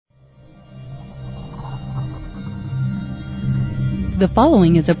The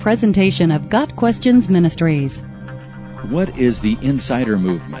following is a presentation of Got Questions Ministries. What is the Insider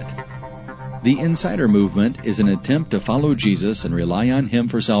Movement? The Insider Movement is an attempt to follow Jesus and rely on Him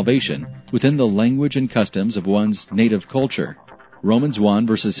for salvation within the language and customs of one's native culture. Romans 1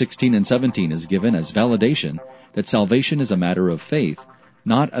 verses 16 and 17 is given as validation that salvation is a matter of faith,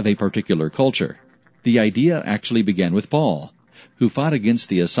 not of a particular culture. The idea actually began with Paul, who fought against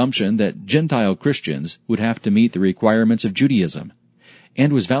the assumption that Gentile Christians would have to meet the requirements of Judaism,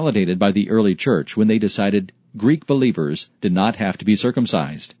 and was validated by the early church when they decided Greek believers did not have to be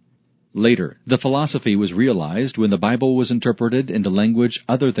circumcised. Later, the philosophy was realized when the Bible was interpreted into language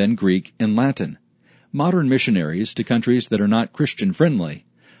other than Greek and Latin. Modern missionaries to countries that are not Christian-friendly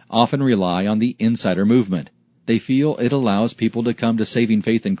often rely on the Insider Movement. They feel it allows people to come to saving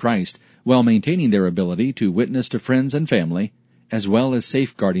faith in Christ while maintaining their ability to witness to friends and family, as well as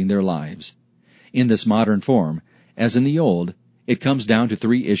safeguarding their lives. In this modern form, as in the old, it comes down to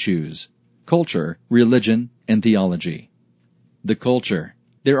three issues: culture, religion, and theology. The culture.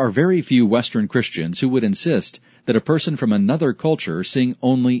 There are very few Western Christians who would insist that a person from another culture sing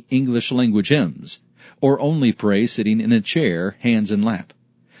only English-language hymns, or only pray sitting in a chair, hands in lap,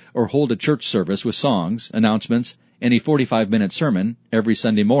 or hold a church service with songs, announcements, and a 45-minute sermon every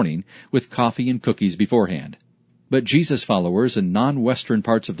Sunday morning with coffee and cookies beforehand. But Jesus followers in non-Western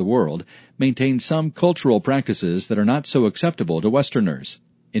parts of the world maintain some cultural practices that are not so acceptable to Westerners.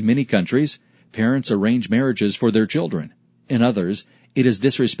 In many countries, parents arrange marriages for their children. In others, it is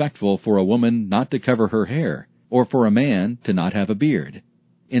disrespectful for a woman not to cover her hair, or for a man to not have a beard.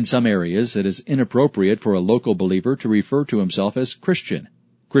 In some areas, it is inappropriate for a local believer to refer to himself as Christian.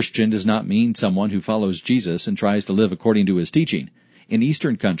 Christian does not mean someone who follows Jesus and tries to live according to his teaching. In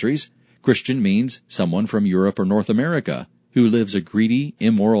Eastern countries, Christian means someone from Europe or North America who lives a greedy,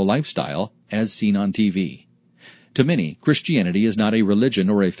 immoral lifestyle as seen on TV. To many, Christianity is not a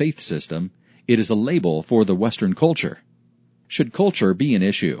religion or a faith system. It is a label for the Western culture. Should culture be an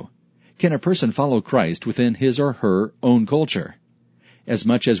issue? Can a person follow Christ within his or her own culture, as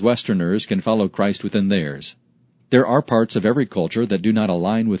much as Westerners can follow Christ within theirs? There are parts of every culture that do not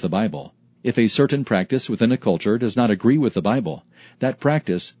align with the Bible. If a certain practice within a culture does not agree with the Bible, that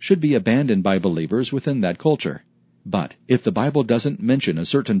practice should be abandoned by believers within that culture. But if the Bible doesn't mention a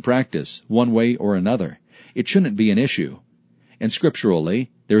certain practice one way or another, it shouldn't be an issue. And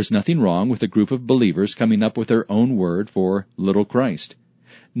scripturally, there is nothing wrong with a group of believers coming up with their own word for little Christ.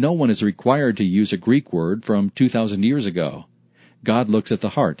 No one is required to use a Greek word from 2,000 years ago. God looks at the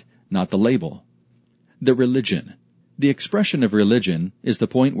heart, not the label. The religion. The expression of religion is the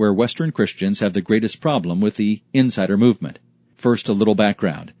point where Western Christians have the greatest problem with the Insider Movement. First, a little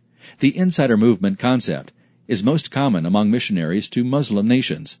background. The Insider Movement concept is most common among missionaries to Muslim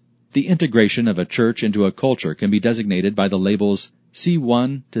nations. The integration of a church into a culture can be designated by the labels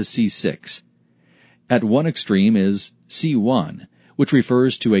C1 to C6. At one extreme is C1, which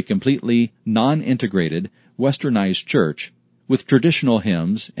refers to a completely non-integrated, westernized church with traditional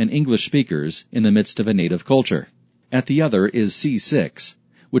hymns and English speakers in the midst of a native culture. At the other is C6,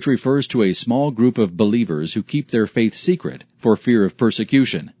 which refers to a small group of believers who keep their faith secret for fear of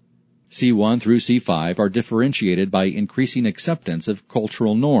persecution. C1 through C5 are differentiated by increasing acceptance of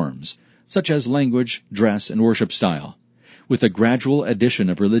cultural norms, such as language, dress, and worship style, with a gradual addition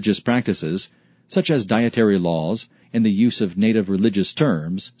of religious practices, such as dietary laws and the use of native religious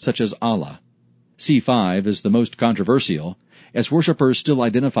terms, such as Allah. C5 is the most controversial, as worshippers still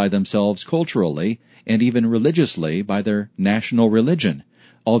identify themselves culturally and even religiously by their national religion,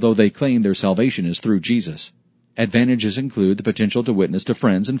 although they claim their salvation is through Jesus. Advantages include the potential to witness to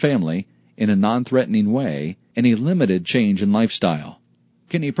friends and family in a non-threatening way and a limited change in lifestyle.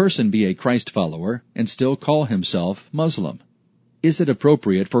 Can a person be a Christ follower and still call himself Muslim? Is it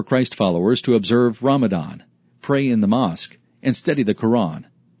appropriate for Christ followers to observe Ramadan, pray in the mosque, and study the Quran?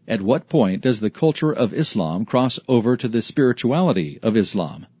 At what point does the culture of Islam cross over to the spirituality of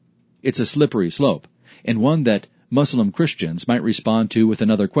Islam? It's a slippery slope, and one that Muslim Christians might respond to with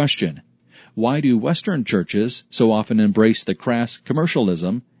another question. Why do Western churches so often embrace the crass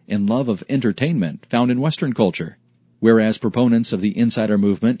commercialism and love of entertainment found in Western culture, whereas proponents of the Insider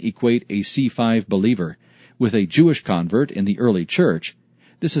Movement equate a C5 believer with a Jewish convert in the early church?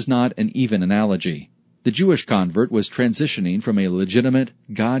 This is not an even analogy. The Jewish convert was transitioning from a legitimate,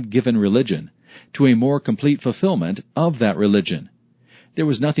 God-given religion to a more complete fulfillment of that religion. There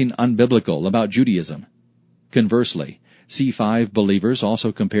was nothing unbiblical about Judaism. Conversely, C5 believers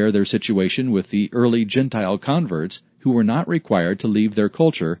also compare their situation with the early Gentile converts who were not required to leave their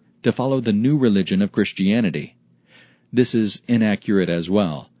culture to follow the new religion of Christianity. This is inaccurate as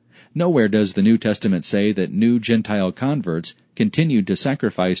well. Nowhere does the New Testament say that new Gentile converts continued to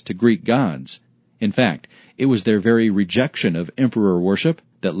sacrifice to Greek gods. In fact, it was their very rejection of emperor worship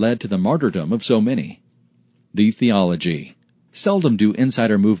that led to the martyrdom of so many. The theology. Seldom do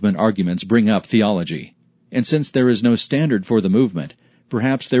insider movement arguments bring up theology, and since there is no standard for the movement,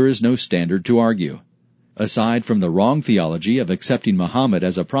 perhaps there is no standard to argue. Aside from the wrong theology of accepting Muhammad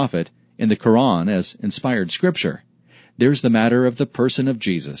as a prophet and the Quran as inspired scripture, there's the matter of the person of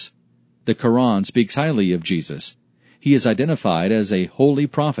Jesus. The Quran speaks highly of Jesus. He is identified as a holy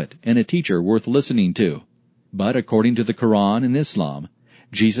prophet and a teacher worth listening to. But according to the Quran and Islam,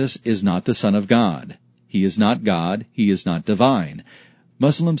 Jesus is not the Son of God. He is not God. He is not divine.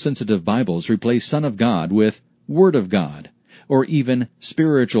 Muslim-sensitive Bibles replace Son of God with Word of God, or even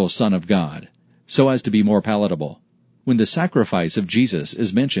Spiritual Son of God, so as to be more palatable. When the sacrifice of Jesus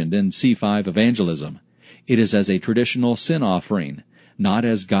is mentioned in C5 evangelism, it is as a traditional sin offering, not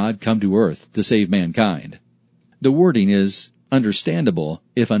as God come to earth to save mankind. The wording is understandable,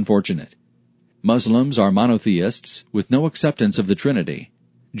 if unfortunate. Muslims are monotheists with no acceptance of the Trinity.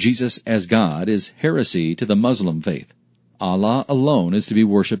 Jesus as God is heresy to the Muslim faith. Allah alone is to be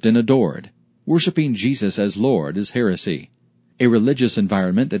worshipped and adored. Worshipping Jesus as Lord is heresy. A religious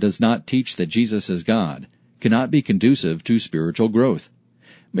environment that does not teach that Jesus is God cannot be conducive to spiritual growth.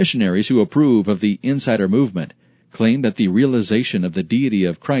 Missionaries who approve of the insider movement claim that the realization of the deity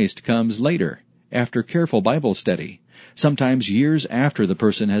of Christ comes later, after careful Bible study, sometimes years after the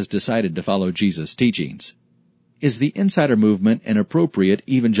person has decided to follow Jesus' teachings. Is the insider movement an appropriate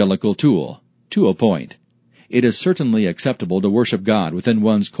evangelical tool? To a point. It is certainly acceptable to worship God within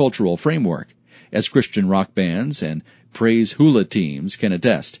one's cultural framework, as Christian rock bands and praise hula teams can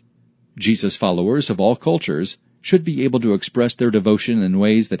attest. Jesus followers of all cultures should be able to express their devotion in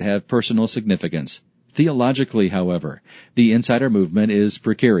ways that have personal significance. Theologically, however, the insider movement is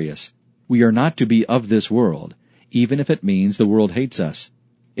precarious. We are not to be of this world, even if it means the world hates us.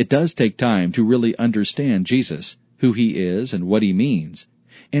 It does take time to really understand Jesus, who he is and what he means,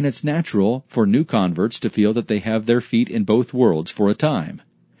 and it's natural for new converts to feel that they have their feet in both worlds for a time.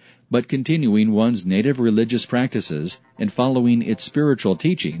 But continuing one's native religious practices and following its spiritual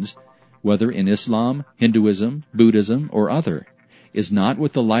teachings, whether in Islam, Hinduism, Buddhism, or other, is not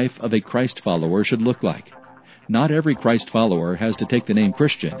what the life of a Christ follower should look like. Not every Christ follower has to take the name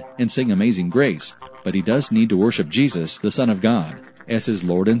Christian and sing Amazing Grace, but he does need to worship Jesus, the Son of God, as his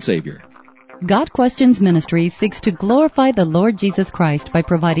Lord and Savior. God Questions Ministry seeks to glorify the Lord Jesus Christ by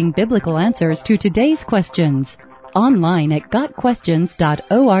providing biblical answers to today's questions. Online at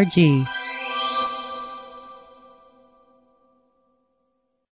GotQuestions.org.